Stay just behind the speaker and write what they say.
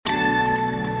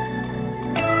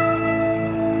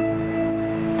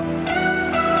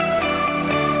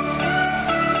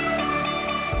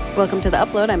Welcome to The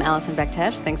Upload. I'm Allison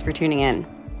Bektesh. Thanks for tuning in.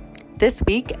 This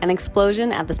week, an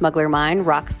explosion at the Smuggler mine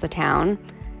rocks the town.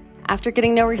 After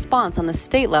getting no response on the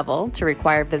state level to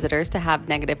require visitors to have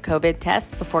negative COVID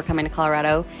tests before coming to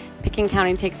Colorado, Pitkin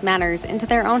County takes matters into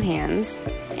their own hands.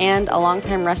 And a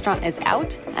longtime restaurant is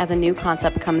out as a new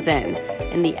concept comes in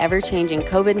the ever-changing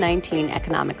COVID-19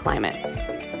 economic climate.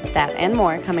 That and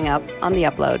more coming up on The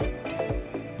Upload.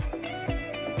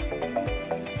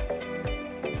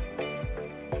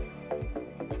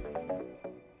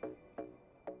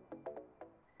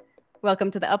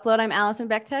 Welcome to The Upload. I'm Allison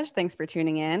Bektesh. Thanks for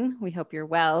tuning in. We hope you're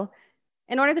well.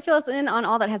 In order to fill us in on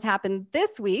all that has happened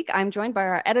this week, I'm joined by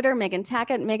our editor, Megan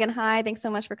Tackett. Megan, hi. Thanks so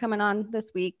much for coming on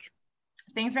this week.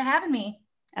 Thanks for having me.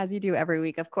 As you do every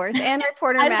week, of course. And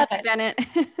reporter Matthew Bennett.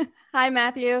 Hi,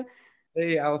 Matthew.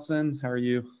 Hey, Allison. How are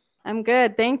you? I'm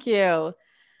good. Thank you.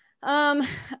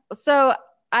 So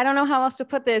I don't know how else to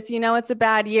put this. You know, it's a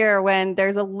bad year when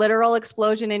there's a literal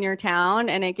explosion in your town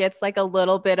and it gets like a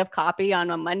little bit of copy on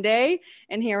a Monday.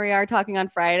 And here we are talking on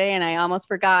Friday. And I almost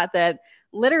forgot that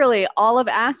literally all of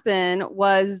Aspen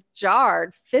was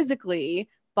jarred physically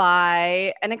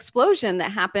by an explosion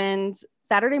that happened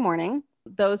Saturday morning.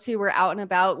 Those who were out and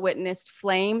about witnessed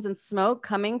flames and smoke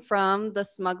coming from the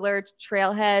Smuggler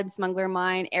trailhead, Smuggler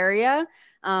mine area.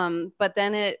 But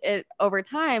then it over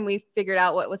time, we figured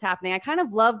out what was happening. I kind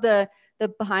of love the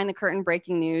behind the curtain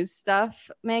breaking news stuff,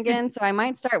 Megan. So I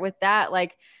might start with that.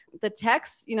 Like the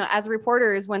text, you know, as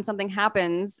reporters, when something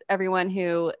happens, everyone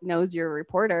who knows you're a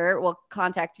reporter will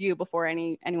contact you before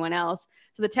anyone else.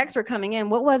 So the texts were coming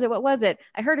in. What was it? What was it?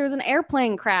 I heard it was an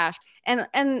airplane crash.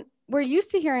 And we're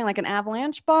used to hearing like an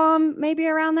avalanche bomb maybe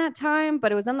around that time,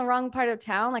 but it was in the wrong part of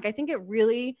town. Like I think it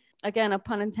really, again, a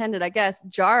pun intended, I guess,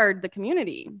 jarred the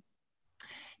community.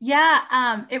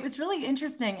 Yeah, it was really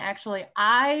interesting, actually.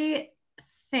 I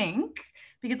think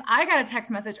because I got a text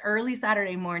message early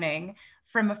Saturday morning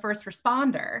from a first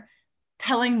responder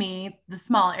telling me the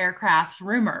small aircraft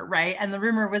rumor, right? And the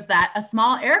rumor was that a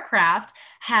small aircraft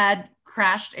had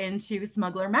crashed into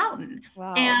Smuggler Mountain.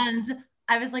 Wow. And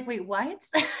I was like, wait, what?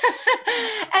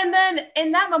 And then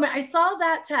in that moment, I saw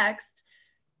that text,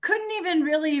 couldn't even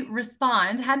really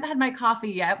respond, hadn't had my coffee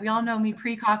yet. We all know me,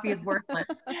 pre-coffee is worthless.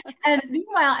 And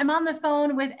meanwhile, I'm on the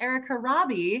phone with Erica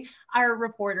Robbie, our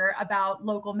reporter about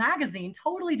local magazine,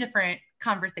 totally different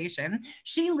conversation.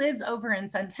 She lives over in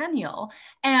Centennial.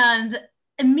 And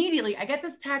immediately I get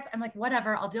this text. I'm like,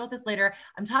 whatever, I'll deal with this later.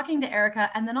 I'm talking to Erica.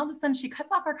 And then all of a sudden she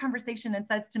cuts off our conversation and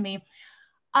says to me,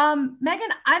 Megan,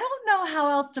 I don't know how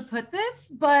else to put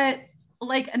this, but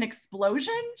like an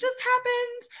explosion just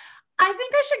happened. I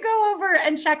think I should go over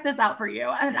and check this out for you.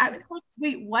 And I was like,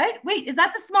 wait, what? Wait, is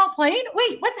that the small plane?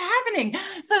 Wait, what's happening?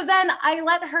 So then I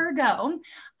let her go.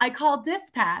 I called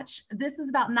dispatch. This is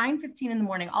about 9:15 in the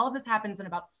morning. All of this happens in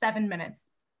about 7 minutes.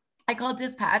 I called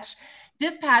dispatch.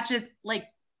 Dispatch is like,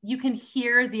 you can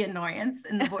hear the annoyance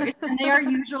in the voice, and they are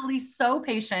usually so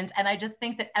patient. And I just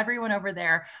think that everyone over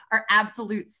there are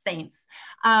absolute saints.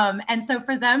 And so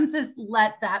for them to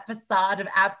let that facade of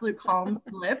absolute calm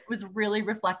slip was really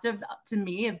reflective to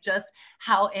me of just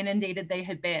how inundated they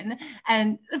had been.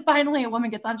 And finally, a woman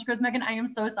gets on, she goes, Megan, I am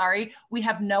so sorry. We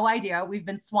have no idea. We've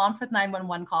been swamped with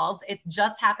 911 calls. It's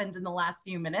just happened in the last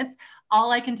few minutes.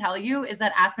 All I can tell you is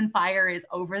that Aspen Fire is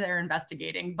over there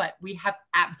investigating, but we have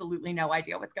absolutely no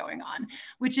idea what's going on,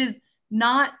 which is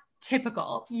not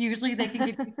typical. Usually they can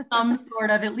give you some sort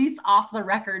of at least off the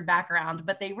record background,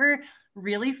 but they were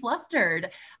really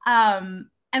flustered.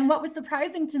 And what was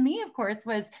surprising to me, of course,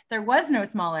 was there was no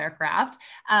small aircraft.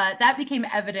 That became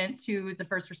evident to the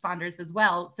first responders as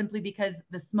well, simply because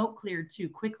the smoke cleared too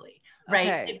quickly, right?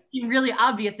 Okay. It became really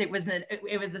obvious it was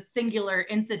a singular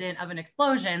incident of an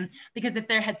explosion, because if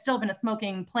there had still been a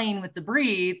smoking plane with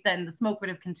debris, then the smoke would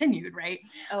have continued, right?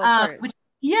 Oh,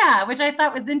 which I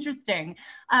thought was interesting.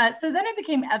 So then it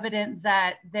became evident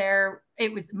that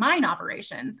it was mine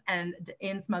operations and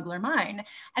in Smuggler Mine.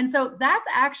 And so that's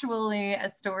actually a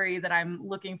story that I'm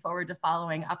looking forward to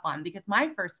following up on, because my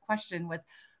first question was,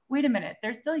 wait a minute,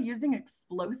 they're still using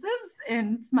explosives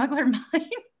in Smuggler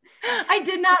Mine? I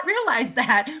did not realize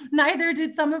that. Neither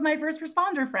did some of my first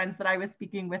responder friends that I was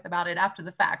speaking with about it after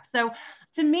the fact. So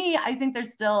to me, I think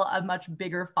there's still a much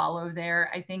bigger follow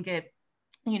there. I think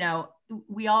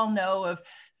we all know of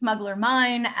Smuggler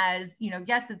Mine as,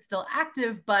 yes, it's still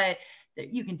active, but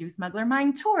you can do Smuggler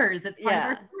Mine tours. It's part of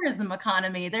our tourism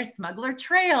economy. There's Smuggler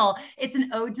Trail. It's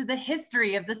an ode to the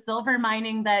history of the silver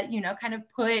mining that, kind of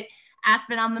put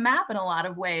Aspen on the map in a lot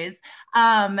of ways.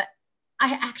 I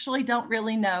actually don't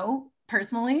really know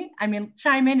personally. I mean,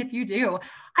 chime in if you do.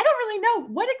 I don't really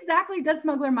know, what exactly does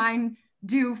Smuggler Mine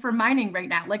do for mining right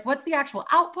now? Like, what's the actual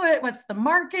output? What's the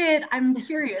market? I'm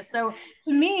curious. So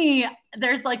to me,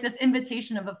 there's like this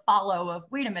invitation of a follow of,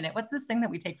 wait a minute, what's this thing that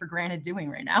we take for granted doing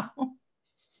right now?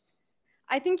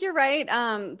 I think you're right,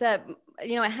 that,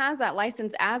 it has that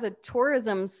license as a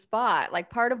tourism spot. Like,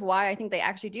 part of why I think they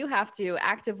actually do have to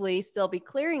actively still be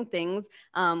clearing things,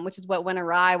 which is what went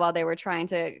awry while they were trying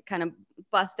to kind of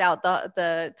bust out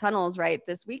the tunnels right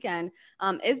this weekend,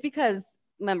 is because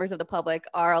members of the public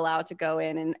are allowed to go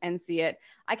in and see it.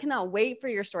 I cannot wait for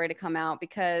your story to come out,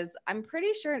 because I'm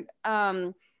pretty sure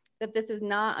that this is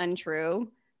not untrue,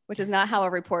 which is not how a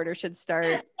reporter should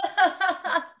start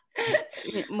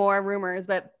more rumors.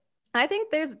 But I think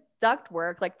there's duct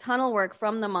work, like tunnel work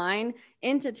from the mine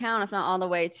into town, if not all the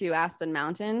way to Aspen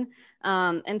Mountain.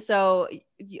 And so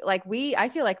I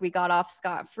feel like we got off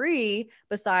scot-free,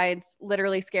 besides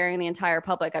literally scaring the entire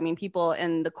public. I mean, people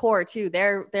in the core too,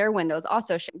 their windows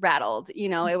also rattled,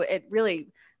 it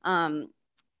really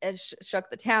shook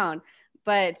the town.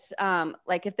 But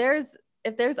like, if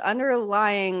there's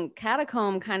underlying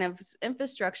catacomb kind of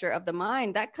infrastructure of the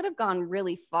mine, that could have gone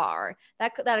really far.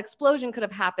 That explosion could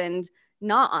have happened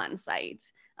not on site.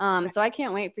 So I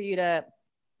can't wait for you to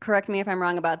correct me if I'm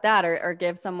wrong about that, or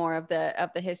give some more of the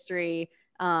history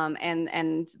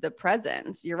and the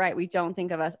present. You're right. We don't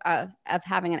think of us of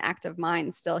having an active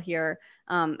mine still here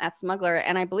at Smuggler,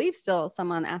 and I believe still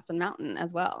some on Aspen Mountain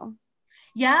as well.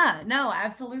 Yeah, no,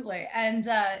 absolutely. And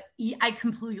I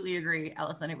completely agree,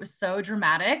 Allison. It was so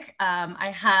dramatic.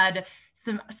 I had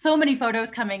so many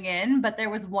photos coming in, but there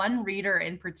was one reader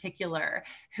in particular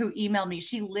who emailed me.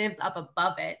 She lives up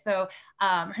above it. So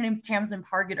her name's Tamsin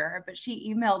Pargeter, but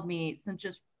she emailed me some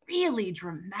just really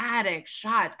dramatic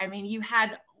shots. I mean, you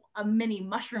had a mini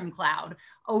mushroom cloud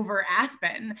over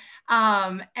Aspen.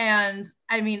 And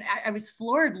I mean, I was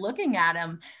floored looking at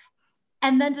him.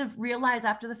 And then to realize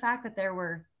after the fact that there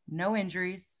were no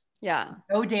injuries,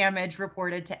 no damage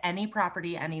reported to any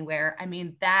property anywhere. I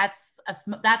mean, that's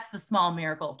the small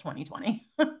miracle of 2020.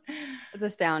 It's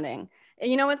astounding.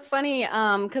 You know, what's funny,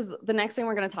 because the next thing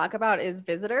we're going to talk about is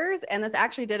visitors. And this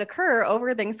actually did occur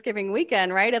over Thanksgiving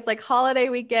weekend, right? It's like holiday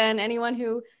weekend. Anyone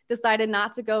who decided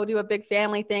not to go do a big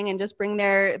family thing and just bring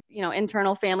their,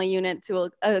 internal family unit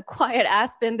to a quiet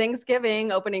Aspen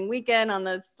Thanksgiving opening weekend on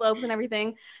the slopes and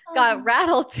everything got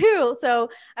rattled too. So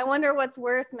I wonder what's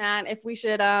worse, Matt, if we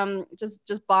should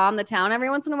just bomb the town every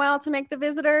once in a while to make the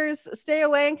visitors stay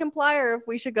away and comply, or if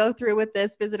we should go through with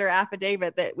this visitor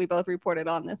affidavit that we both reported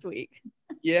on this week.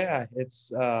 Yeah,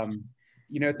 it's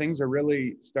things are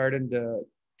really starting to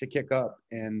kick up,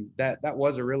 and that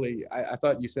was I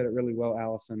thought you said it really well,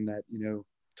 Allison, that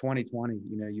 2020,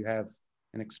 you have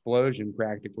an explosion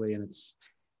practically, and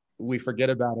we forget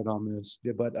about it almost.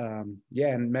 But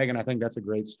and Megan, I think that's a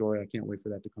great story. I can't wait for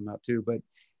that to come out too. But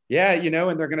yeah,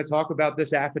 and they're going to talk about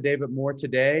this affidavit more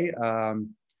today.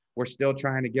 We're still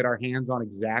trying to get our hands on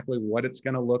exactly what it's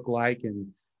going to look like and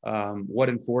what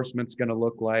enforcement's going to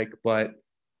look like, but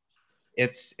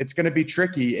it's going to be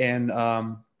tricky. And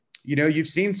you've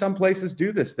seen some places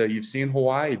do this, though. You've seen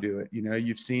Hawaii do it,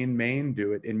 you've seen Maine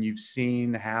do it, and you've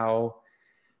seen how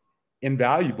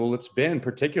invaluable it's been,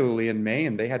 particularly in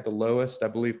Maine. They had the lowest, I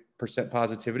believe, percent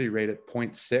positivity rate at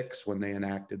 0.6 when they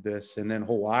enacted this. And then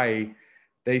Hawaii,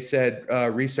 they said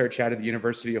research out of the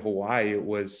University of Hawaii, it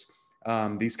was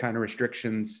these kind of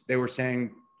restrictions. They were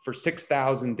saying for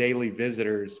 6,000 daily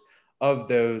visitors, of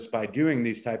those, by doing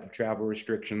these type of travel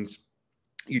restrictions,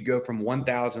 you'd go from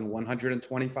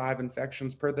 1,125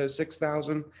 infections per those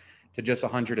 6,000 to just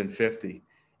 150.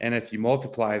 And if you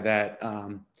multiply that,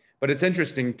 but it's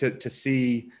interesting to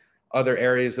see other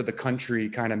areas of the country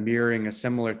kind of mirroring a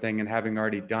similar thing and having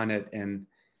already done it. And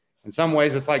in some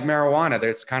ways, it's like marijuana.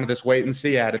 There's kind of this wait and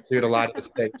see attitude a lot of the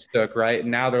states took, right? And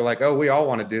now they're like, oh, we all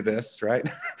want to do this, right?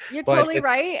 You're totally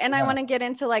right. And I want to get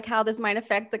into like how this might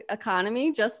affect the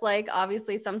economy, just like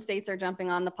obviously some states are jumping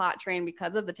on the pot train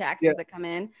because of the taxes that come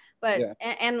in. But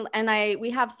we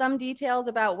have some details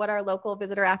about what our local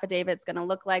visitor affidavit is going to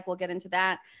look like. We'll get into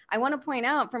that. I want to point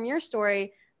out from your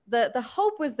story, the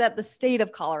hope was that the state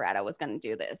of Colorado was going to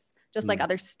do this, just like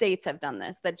other states have done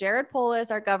this, that Jared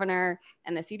Polis, our governor,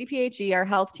 and the CDPHE, our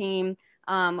health team,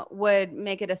 would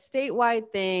make it a statewide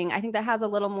thing. I think that has a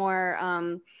little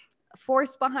more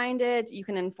force behind it. You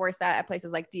can enforce that at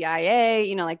places like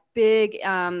DIA, like big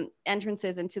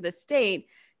entrances into the state,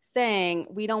 saying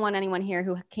we don't want anyone here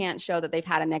who can't show that they've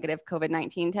had a negative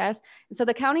COVID-19 test. And so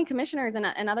the county commissioners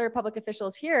and other public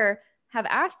officials here have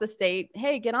asked the state,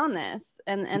 hey, get on this.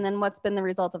 And then what's been the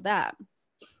result of that?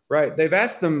 Right. They've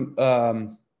asked them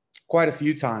quite a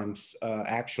few times,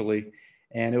 actually.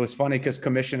 And it was funny because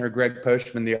Commissioner Greg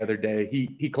Postman the other day,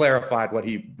 he clarified what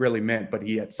he really meant, but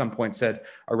he at some point said,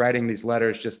 are writing these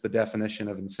letters just the definition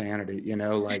of insanity, you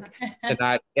know, like,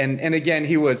 and again,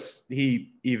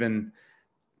 he even,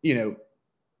 you know,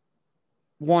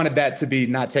 wanted that to be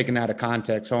not taken out of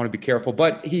context. So I want to be careful,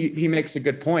 but he makes a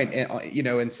good point. And, you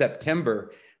know, in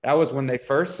September, that was when they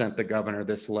first sent the governor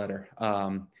this letter,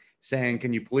 saying,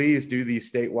 can you please do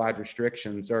these statewide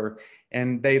restrictions?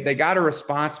 And they got a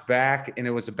response back, and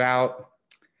it was about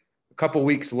a couple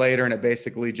weeks later, and it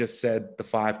basically just said the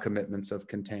 5 commitments of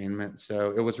containment.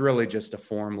 So it was really just a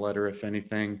form letter, if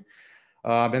anything.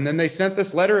 And then they sent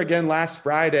this letter again last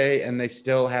Friday, and they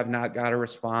still have not got a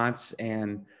response.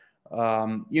 And,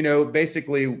 you know,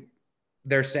 basically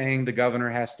they're saying the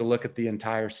governor has to look at the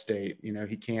entire state. You know,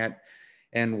 he can't,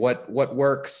 and what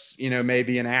works, you know,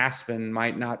 maybe in Aspen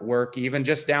might not work even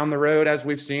just down the road, as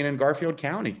we've seen in Garfield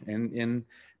County and in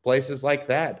places like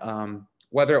that.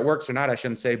 Whether it works or not, I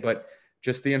shouldn't say, but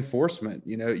just the enforcement,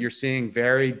 you know, you're seeing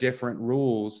very different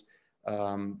rules,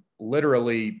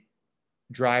 literally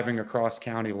driving across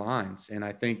county lines. And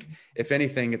I think if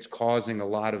anything, it's causing a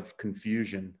lot of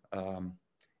confusion.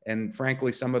 And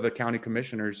frankly, some of the county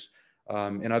commissioners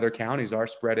in other counties are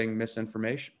spreading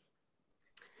misinformation.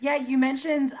 Yeah, you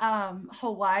mentioned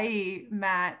Hawaii,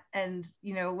 Matt, and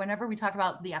you know, whenever we talk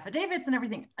about the affidavits and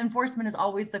everything, enforcement is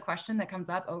always the question that comes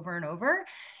up over and over.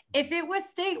 If it was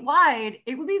statewide,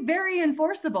 it would be very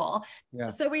enforceable.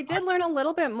 Yeah. So we did learn a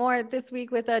little bit more this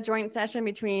week with a joint session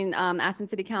between Aspen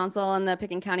City Council and the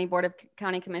Pitkin County Board of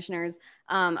County Commissioners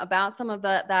about some of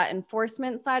that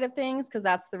enforcement side of things, because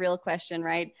that's the real question,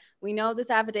 right? We know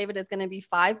this affidavit is going to be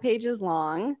 5 pages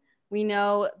long. We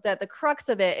know that the crux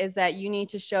of it is that you need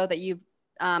to show that you've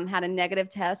had a negative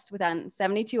test within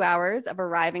 72 hours of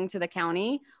arriving to the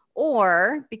county,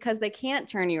 or because they can't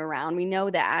turn you around, we know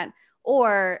that,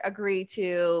 or agree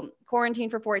to quarantine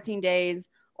for 14 days,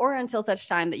 or until such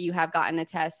time that you have gotten a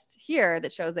test here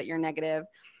that shows that you're negative.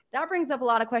 That brings up a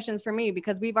lot of questions for me,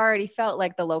 because we've already felt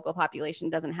like the local population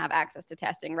doesn't have access to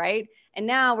testing, right? And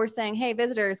now we're saying, hey,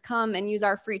 visitors, come and use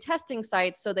our free testing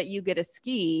sites so that you get a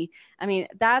ski. I mean,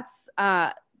 that's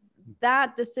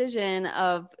that decision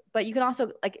of, but you can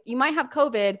also, like, you might have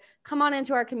COVID, come on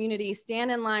into our community,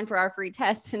 stand in line for our free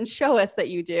test and show us that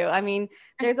you do. I mean,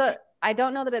 I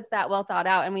don't know that it's that well thought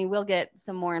out, and we will get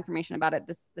some more information about it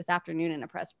this afternoon in a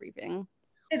press briefing.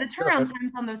 The turnaround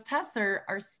times on those tests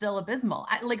are still abysmal.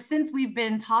 Like, since we've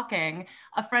been talking,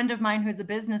 a friend of mine who's a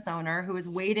business owner who is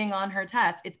waiting on her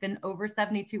test, it's been over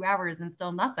 72 hours and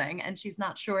still nothing. And she's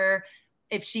not sure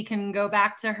if she can go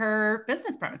back to her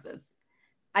business premises.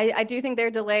 I do think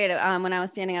they're delayed. When I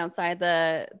was standing outside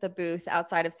the booth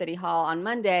outside of City Hall on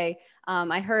Monday,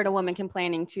 I heard a woman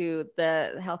complaining to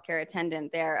the healthcare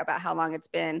attendant there about how long it's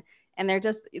been. And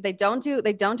they don't do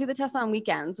the test on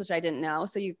weekends, which I didn't know.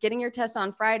 So you're getting your test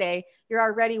on Friday, you're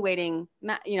already waiting,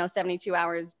 72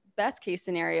 hours, best case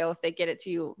scenario, if they get it to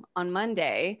you on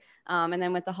Monday. And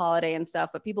then with the holiday and stuff,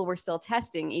 but people were still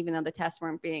testing, even though the tests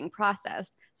weren't being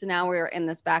processed. So now we're in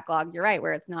this backlog, you're right,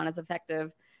 where it's not as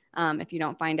effective if you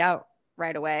don't find out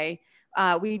right away.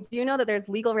 We do know that there's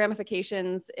legal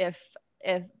ramifications if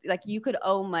like you could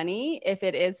owe money if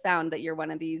it is found that you're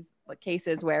one of these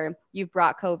cases where you've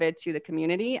brought COVID to the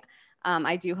community.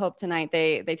 I do hope tonight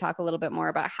they talk a little bit more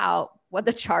about what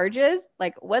the charge is,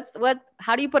 like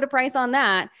how do you put a price on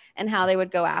that, and how they would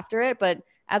go after it. But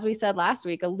as we said last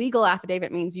week, a legal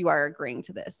affidavit means you are agreeing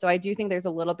to this. So I do think there's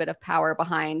a little bit of power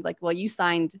behind, like, well, you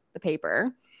signed the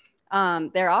paper.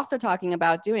 They're also talking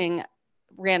about doing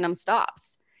random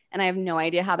stops. And I have no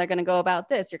idea how they're going to go about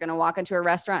this. You're going to walk into a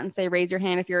restaurant and say, raise your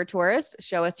hand if you're a tourist,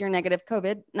 show us your negative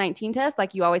COVID-19 test.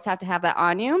 Like, you always have to have that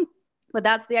on you. But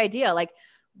that's the idea, like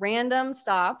random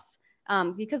stops,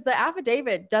 because the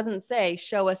affidavit doesn't say,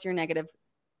 show us your negative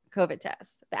COVID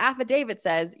test. The affidavit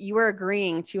says you are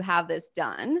agreeing to have this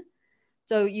done.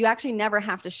 So you actually never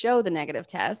have to show the negative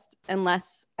test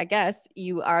unless, I guess,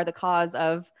 you are the cause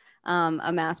of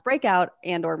a mass breakout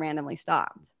and or randomly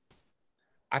stopped.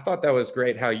 I thought that was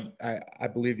great how I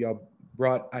believe y'all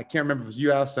brought, I can't remember if it was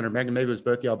you, Allison, or Megan, maybe it was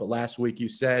both y'all, but last week you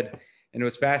said, and it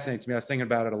was fascinating to me, I was thinking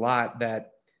about it a lot,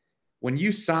 that when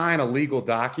you sign a legal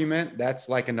document, that's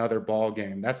like another ball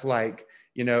game. That's like,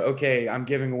 okay, I'm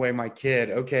giving away my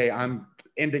kid. Okay, I'm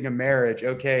ending a marriage.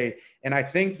 Okay. And I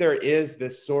think there is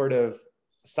this sort of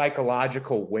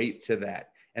psychological weight to that.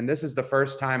 And this is the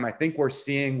first time I think we're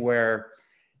seeing where,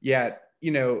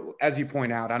 as you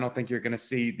point out, I don't think you're going to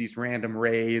see these random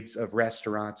raids of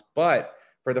restaurants, but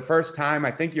for the first time, I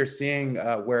think you're seeing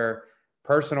where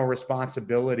personal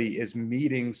responsibility is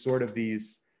meeting sort of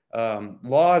these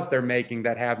laws they're making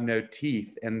that have no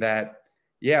teeth, and that,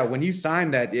 Yeah, when you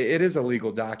sign that, it is a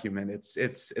legal document.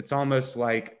 It's almost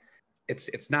like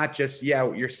it's not just, yeah,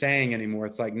 what you're saying anymore.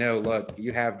 It's like, no, look,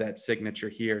 you have that signature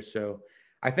here. So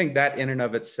I think that in and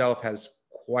of itself has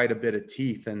quite a bit of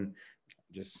teeth, and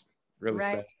just really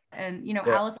Right. sad. And, Yeah.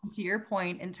 Allison, to your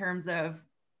point, in terms of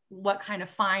what kind of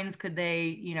fines could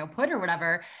they, put or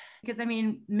whatever, because I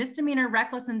mean, misdemeanor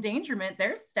reckless endangerment,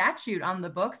 there's statute on the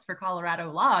books for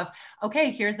Colorado law of,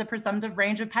 okay, here's the presumptive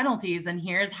range of penalties and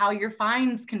here's how your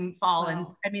fines can fall. Wow. And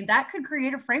I mean, that could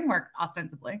create a framework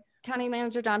ostensibly. County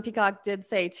Manager John Peacock did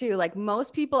say too, like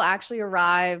most people actually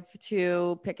arrive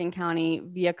to Pitkin County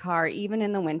via car, even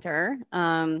in the winter.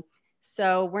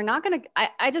 So we're not going to,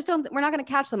 we're not going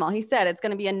to catch them all. He said it's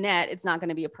going to be a net. It's not going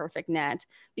to be a perfect net,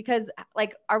 because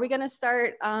like, are we going to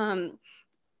start,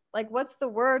 like, what's the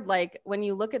word? Like when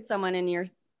you look at someone and you're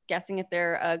guessing if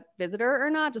they're a visitor or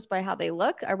not, just by how they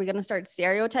look, are we going to start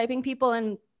stereotyping people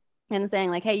and saying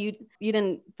like, hey, you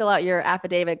didn't fill out your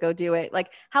affidavit, go do it.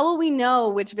 Like, how will we know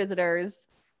which visitors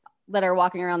that are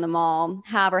walking around the mall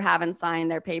have or haven't signed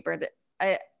their paper?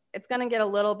 It's going to get a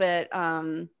little bit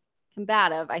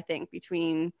combative, I think,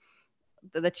 between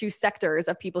the two sectors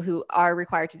of people who are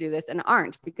required to do this and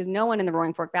aren't, because no one in the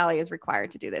Roaring Fork Valley is required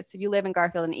to do this. If you live in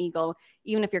Garfield and Eagle,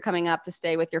 even if you're coming up to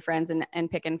stay with your friends and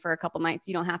Pitkin for a couple nights,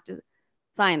 you don't have to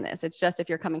sign this. It's just if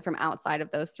you're coming from outside of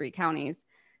those three counties.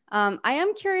 I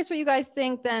am curious what you guys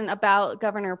think then about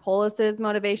Governor Polis's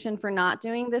motivation for not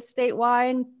doing this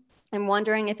statewide. I'm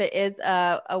wondering if it is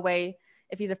a way,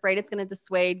 if he's afraid it's going to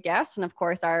dissuade guests. And of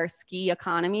course, our ski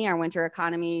economy, our winter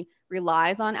economy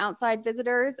relies on outside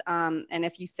visitors. And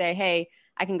if you say, hey,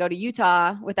 I can go to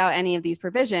Utah without any of these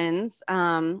provisions,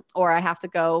 or I have to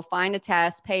go find a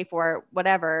test, pay for it,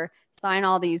 whatever, sign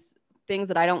all these things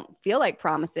that I don't feel like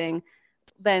promising,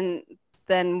 then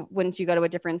wouldn't you go to a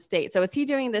different state? So is he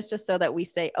doing this just so that we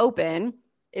stay open?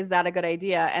 Is that a good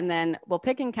idea? And then will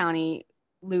Pitkin County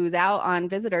lose out on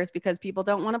visitors because people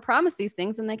don't want to promise these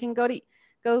things and they can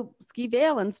go ski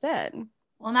Vail instead?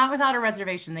 Well, not without a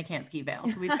reservation. They can't ski Vail.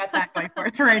 So we've got that going for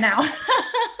us right now.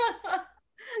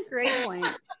 Great point.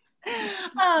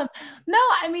 No,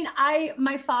 I mean,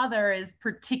 my father is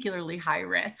particularly high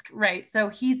risk, right? So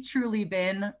he's truly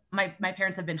been, my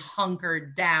parents have been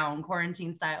hunkered down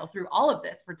quarantine style through all of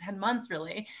this for 10 months,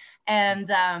 really. And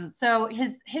so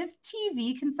his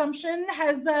TV consumption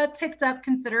has ticked up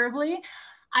considerably.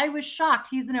 I was shocked.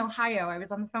 He's in Ohio. I was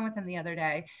on the phone with him the other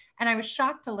day, and I was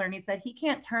shocked to learn he said he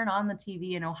can't turn on the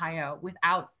TV in Ohio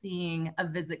without seeing a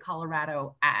Visit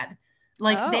Colorado ad.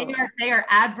 Like they are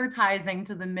advertising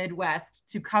to the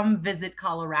Midwest to come visit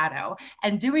Colorado,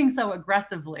 and doing so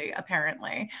aggressively,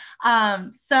 apparently.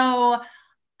 So,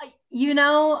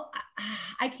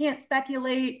 I can't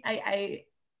speculate.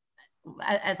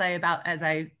 As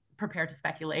I prepare to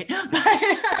speculate, but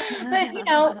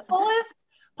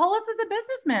Polis is a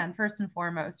businessman first and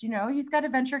foremost. He's got a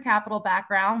venture capital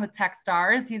background with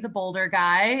Techstars. He's a Boulder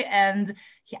guy, and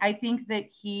I think that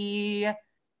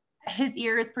his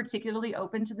ear is particularly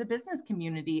open to the business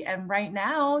community. And right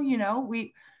now,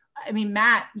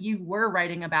 Matt, you were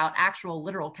writing about actual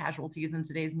literal casualties in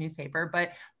today's newspaper,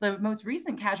 but the most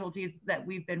recent casualties that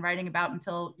we've been writing about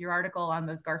until your article on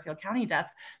those Garfield County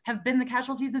deaths have been the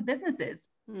casualties of businesses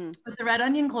with the Red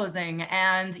Onion closing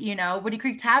and, Woody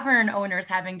Creek Tavern owners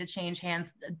having to change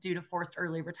hands due to forced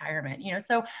early retirement,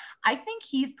 so I think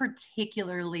he's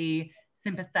particularly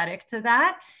sympathetic to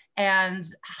that and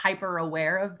hyper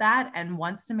aware of that and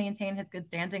wants to maintain his good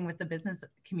standing with the business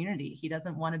community. He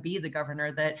doesn't want to be the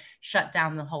governor that shut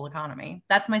down the whole economy.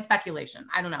 That's my speculation.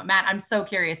 I don't know. Matt, I'm so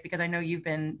curious because I know you've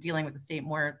been dealing with the state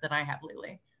more than I have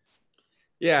lately.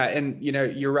 Yeah. And,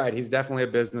 you're right. He's definitely a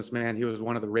businessman. He was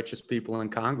one of the richest people in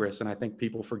Congress. And I think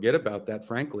people forget about that,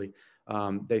 frankly.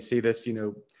 They see this,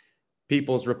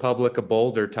 People's Republic of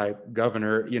Boulder type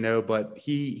governor, but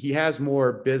he has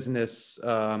more business.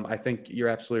 I think you're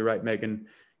absolutely right, Megan,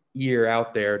 ear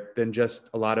out there than just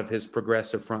a lot of his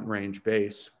progressive Front Range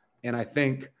base. And I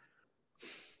think,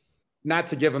 not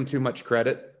to give him too much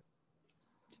credit,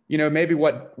 maybe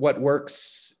what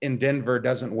works in Denver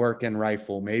doesn't work in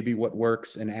Rifle. Maybe what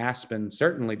works in Aspen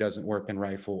certainly doesn't work in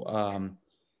Rifle.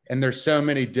 And there's so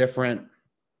many different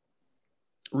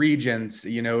regions,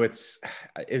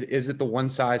 is it the one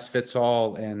size fits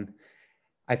all? And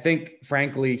I think,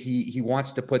 frankly, he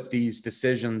wants to put these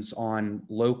decisions on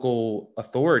local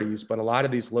authorities, but a lot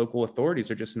of these local authorities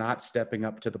are just not stepping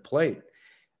up to the plate.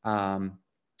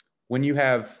 When you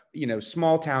have,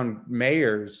 small town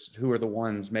mayors who are the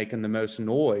ones making the most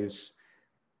noise,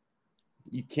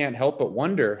 you can't help but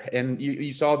wonder. And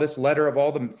you saw this letter of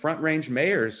all the Front Range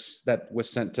mayors that was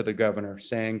sent to the governor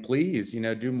saying, please,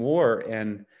 do more.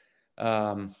 And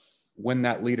when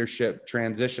that leadership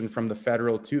transitioned from the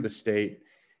federal to the state,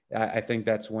 I think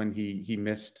that's when he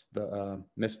missed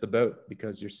the boat,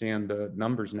 because you're seeing the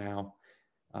numbers now.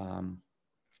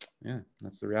 Yeah,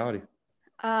 that's the reality.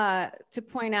 To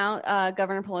point out,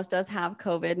 Governor Polis does have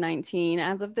COVID-19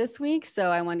 as of this week. So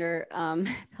I wonder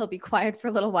if he'll be quiet for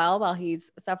a little while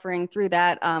he's suffering through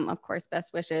that. Of course,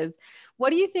 best wishes. What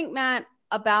do you think, Matt,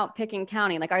 about Pitkin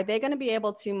County? Like, are they going to be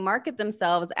able to market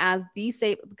themselves as the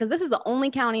safe, because this is the only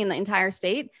county in the entire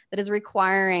state that is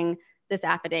requiring this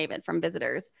affidavit from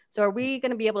visitors. So are we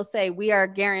going to be able to say we are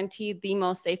guaranteed the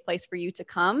most safe place for you to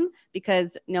come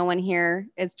because no one here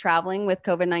is traveling with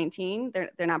COVID-19?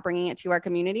 They're not bringing it to our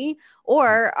community?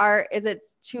 Or is it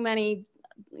too many,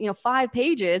 5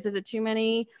 pages? Is it too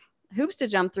many hoops to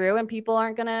jump through and people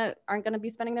aren't going to be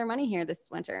spending their money here this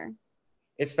winter?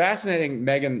 It's fascinating,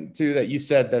 Megan, too, that you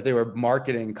said that they were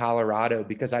marketing Colorado,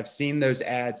 because I've seen those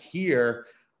ads here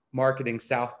marketing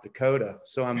South Dakota.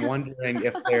 So I'm wondering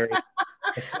if they're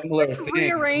a similar thing.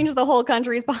 Rearrange the whole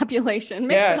country's population.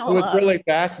 Mix it all was up. Really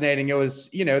fascinating. It was,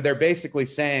 they're basically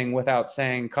saying, without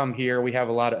saying, come here, we have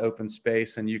a lot of open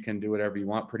space and you can do whatever you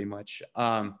want pretty much.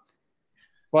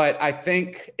 But I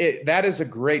think that is a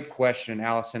great question,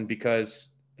 Allison, because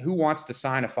who wants to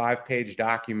sign a 5-page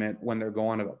document when they're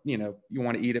going to, you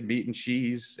want to eat a meat and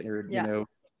cheese or,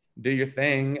 do your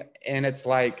thing. And it's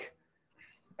like,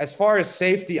 as far as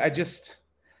safety, I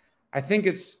think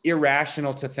it's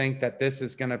irrational to think that this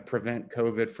is going to prevent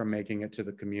COVID from making it to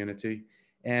the community.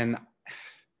 And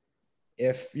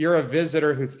if you're a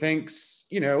visitor who thinks,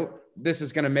 this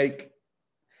is going to make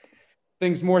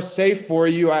things more safe for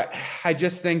you, I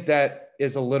just think that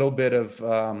is a little bit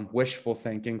of wishful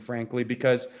thinking, frankly,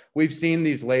 because we've seen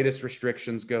these latest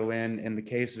restrictions go in and the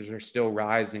cases are still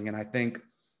rising. And I think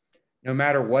no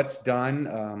matter what's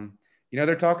done,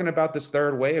 they're talking about this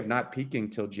third wave not peaking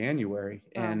till January.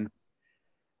 And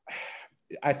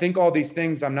I think all these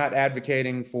things, I'm not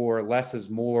advocating for less is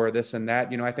more, this and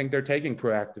that. I think they're taking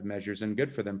proactive measures and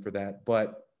good for them for that.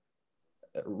 But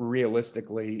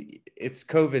realistically,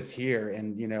 COVID's here.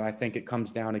 And, I think it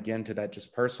comes down again to that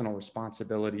just personal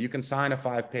responsibility. You can sign a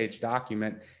 5-page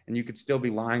document and you could still be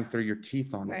lying through your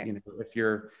teeth on it. If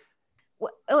you're,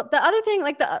 the other thing,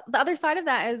 like the other side of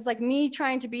that is like me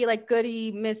trying to be like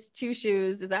goody Miss Two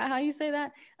Shoes. Is that how you say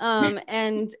that?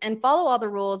 And follow all the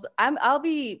rules. I'll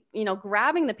be,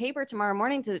 grabbing the paper tomorrow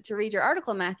morning to read your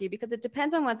article, Matthew, because it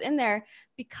depends on what's in there.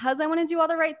 Because I want to do all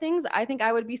the right things, I think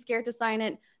I would be scared to sign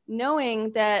it,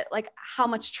 knowing that like how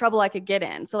much trouble I could get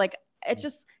in. So like, it's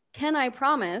just, can I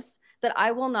promise that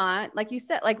I will not, like you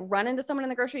said, like run into someone in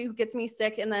the grocery who gets me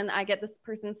sick, and then I get this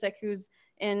person sick who's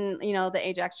in, the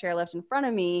Ajax chairlift in front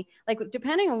of me. Like,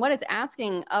 depending on what it's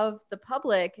asking of the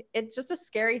public, it's just a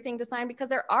scary thing to sign because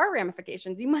there are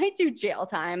ramifications. You might do jail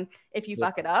time if you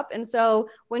fuck it up. And so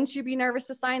wouldn't you be nervous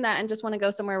to sign that and just want to go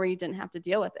somewhere where you didn't have to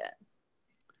deal with it?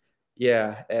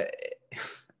 Yeah,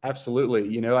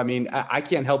 absolutely. I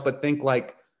can't help but think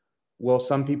like, well,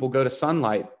 some people go to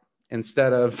Sunlight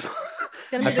instead of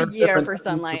it's gonna be the year for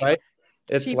Sunlight, right?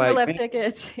 It's cheaper like lift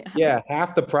tickets.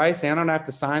 Half the price, and I don't have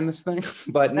to sign this thing.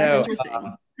 But that's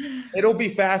no, it'll be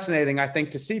fascinating, I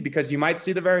think, to see, because you might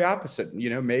see the very opposite.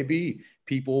 Maybe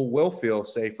people will feel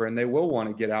safer and they will want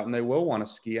to get out and they will want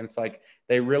to ski. And it's like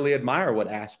they really admire what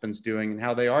Aspen's doing and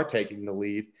how they are taking the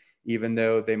lead, even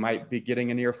though they might be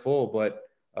getting an earful. But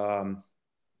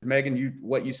Megan,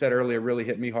 what you said earlier really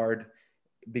hit me hard,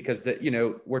 because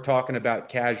we're talking about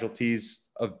casualties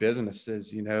of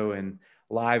businesses, and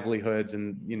livelihoods,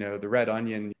 and the red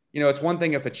onion. It's one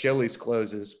thing if a Chili's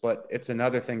closes, but it's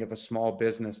another thing if a small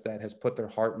business that has put their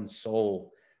heart and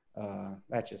soul,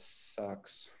 that just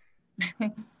sucks.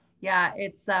 Yeah,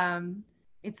 it's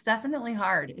definitely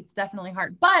hard. It's definitely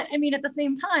hard. But I mean, at the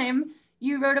same time,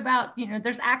 you wrote about,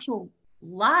 there's actual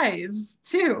lives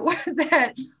too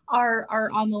that are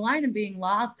on the line and being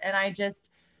lost. And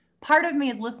part of me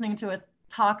is listening to us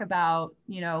talk about,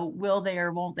 will they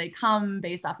or won't they come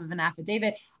based off of an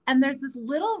affidavit. And there's this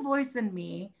little voice in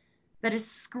me that is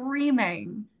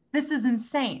screaming, this is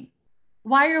insane.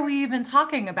 Why are we even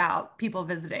talking about people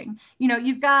visiting?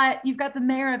 You've got the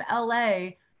mayor of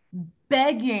LA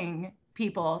begging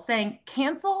people, saying,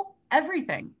 cancel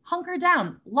everything, hunker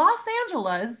down. Los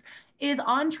Angeles is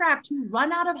on track to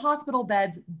run out of hospital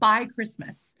beds by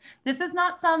Christmas. This is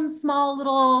not some small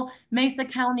little Mesa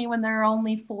County when there are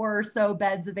only 4 or so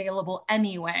beds available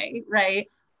anyway, right?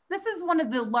 This is one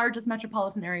of the largest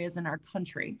metropolitan areas in our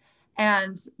country.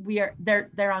 And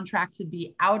they're on track to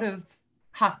be out of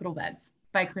hospital beds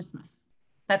by Christmas.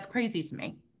 That's crazy to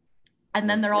me. And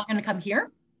then they're all going to come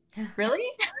here? Really?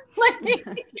 So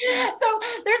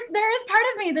there is part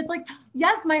of me me that's like,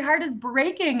 yes, my heart is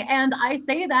breaking. And I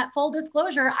say that full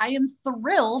disclosure, I am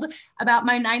thrilled about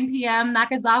my 9 p.m.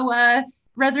 Nakazawa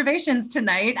reservations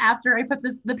tonight after I put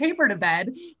the paper to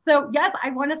bed. So yes,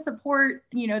 I want to support,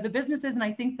 the businesses. And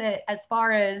I think that as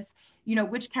far as,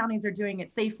 which counties are doing it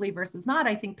safely versus not,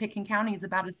 I think Pitkin County is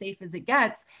about as safe as it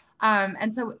gets.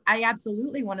 And so I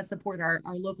absolutely want to support our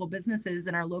local businesses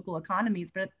and our local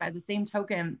economies. But by the same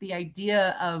token, the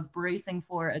idea of bracing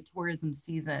for a tourism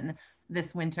season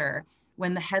this winter,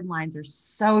 when the headlines are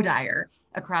so dire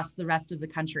across the rest of the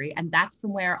country, and that's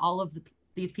from where all of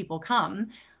these people come,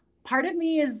 part of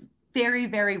me is very,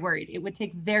 very worried. It would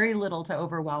take very little to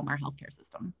overwhelm our healthcare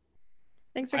system.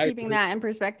 Thanks for keeping that in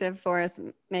perspective for us,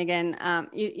 Megan.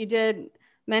 You did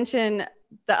mention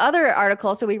the other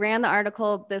article. So we ran the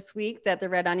article this week that the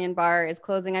Red Onion Bar is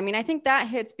closing. I mean, I think that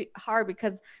hits hard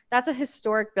because that's a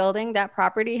historic building. That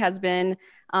property has been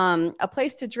a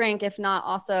place to drink, if not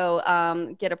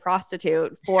also get a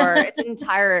prostitute for its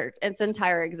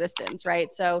entire existence, right?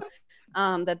 So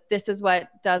that this is what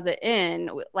does it in,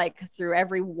 like through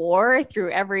every war,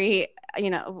 through every,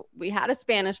 we had a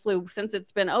Spanish flu since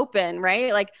it's been open,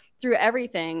 right? Like through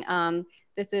everything.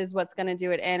 This is what's going to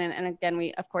do it in. And again,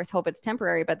 we of course hope it's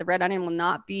temporary, but the Red Onion will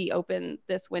not be open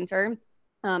this winter.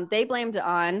 They blamed it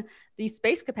on these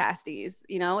space capacities.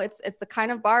 It's the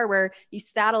kind of bar where you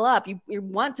saddle up, you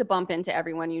want to bump into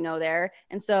everyone there.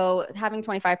 And so having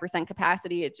 25%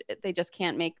 capacity, they just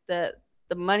can't make the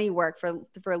money work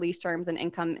for lease terms and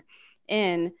income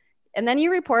in. And then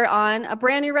you report on a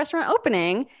brand new restaurant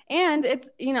opening, and it's,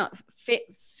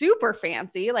 super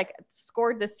fancy, like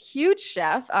scored this huge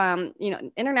chef,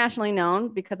 internationally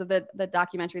known because of the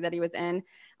documentary that he was in.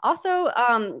 Also,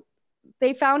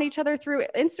 they found each other through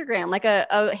Instagram, like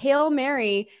a Hail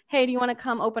Mary, hey, do you want to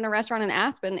come open a restaurant in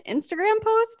Aspen Instagram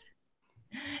post?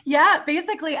 Yeah,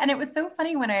 basically. And it was so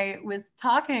funny when I was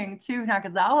talking to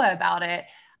Nakazawa about it.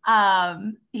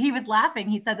 He was laughing.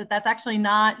 He said that that's actually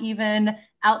not even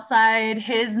outside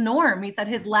his norm. He said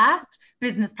his last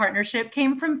business partnership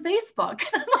came from Facebook.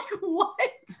 And I'm like, what?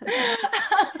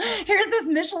 Here's this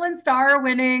Michelin star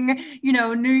winning,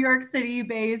 New York City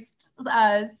based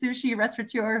sushi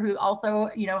restaurateur who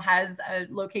also, has a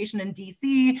location in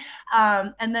DC.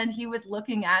 And then he was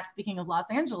looking at, speaking of Los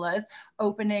Angeles,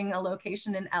 opening a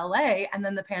location in LA, and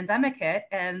then the pandemic hit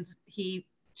and he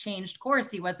changed course.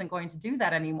 He wasn't going to do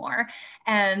that anymore.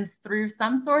 And through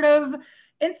some sort of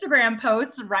Instagram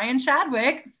post, Ryan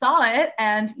Chadwick saw it.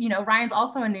 And, Ryan's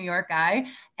also a New York guy.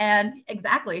 And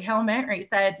exactly, Hail Mary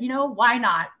said, why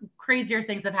not? Crazier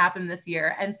things have happened this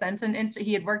year, and sent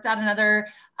he had worked out another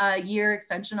year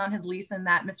extension on his lease in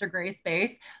that Mr. Gray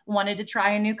space, wanted to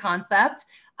try a new concept.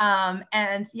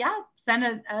 And yeah,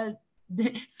 sent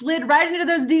slid right into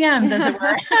those DMs, as it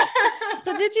were.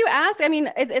 So did you ask, I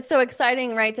mean, it's so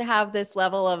exciting, right? To have this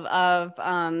level of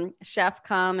chef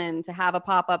come and to have a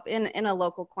pop-up in a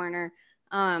local corner.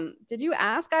 Did you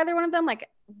ask either one of them, like,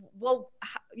 well,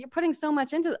 you're putting so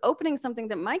much into opening something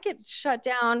that might get shut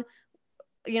down,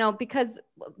 because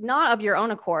not of your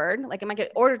own accord, like it might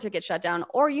get ordered to get shut down,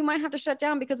 or you might have to shut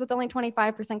down because with only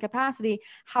 25% capacity,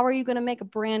 how are you going to make a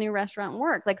brand new restaurant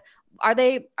work? Like, are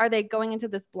they going into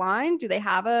this blind? Do they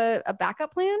have a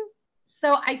backup plan?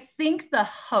 So I think the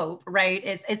hope, right,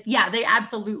 is yeah, they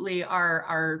absolutely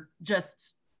are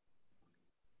just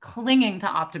clinging to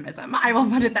optimism. I will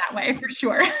put it that way for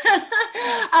sure.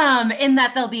 In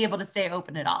that they'll be able to stay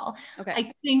open at all. Okay.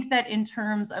 I think that in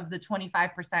terms of the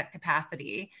 25%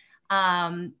 capacity,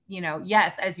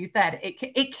 yes, as you said,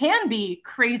 it can be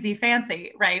crazy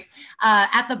fancy, right?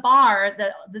 At the bar,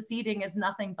 the seating is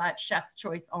nothing but chef's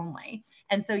choice only.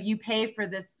 And so you pay for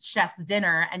this chef's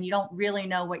dinner and you don't really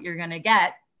know what you're going to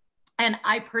get. And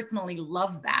I personally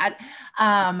love that.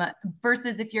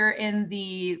 Versus if you're in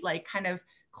the kind of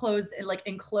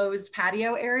enclosed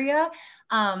patio area,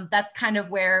 that's kind of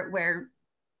where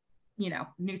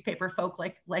newspaper folk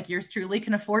like yours truly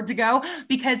can afford to go,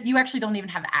 because you actually don't even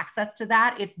have access to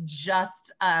that. It's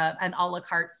just an a la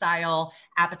carte style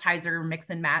appetizer mix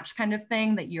and match kind of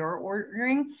thing that you're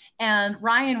ordering. And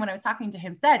Ryan, when I was talking to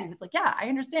him, said, he was like, yeah, I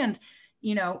understand,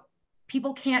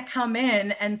 people can't come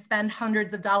in and spend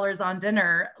hundreds of dollars on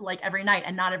dinner every night,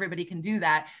 and not everybody can do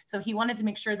that. So he wanted to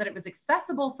make sure that it was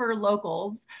accessible for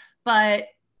locals. But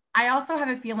I also have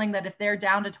a feeling that if they're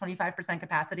down to 25%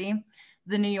 capacity,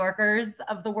 the New Yorkers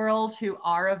of the world who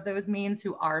are of those means,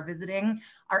 who are visiting,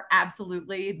 are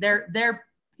absolutely, they're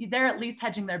at least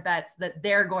hedging their bets that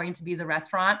they're going to be the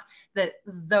restaurant that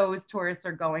those tourists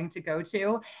are going to go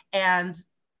to. And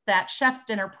that chef's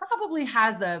dinner probably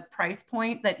has a price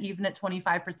point that even at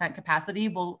 25% capacity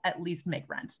will at least make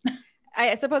rent.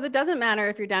 I suppose it doesn't matter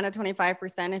if you're down to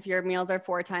 25% if your meals are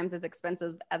 4 times as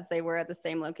expensive as they were at the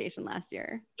same location last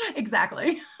year.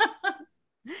 Exactly.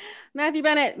 Matthew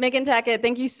Bennett, Megan Tackett,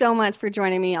 thank you so much for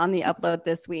joining me on the upload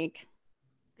this week.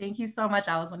 Thank you so much,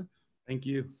 Allison. Thank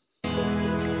you.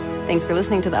 Thanks for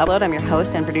listening to The Upload. I'm your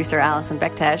host and producer, Allison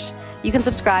Bektesh. You can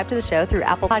subscribe to the show through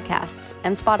Apple Podcasts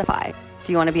and Spotify.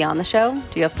 Do you want to be on the show?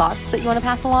 Do you have thoughts that you want to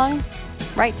pass along?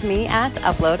 Write to me at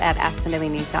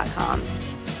upload@aspendailynews.com.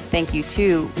 Thank you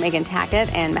to Megan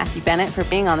Tackett and Matthew Bennett for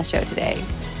being on the show today.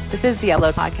 This is the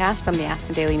Upload podcast from the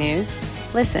Aspen Daily News.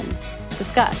 Listen,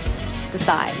 discuss,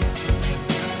 decide.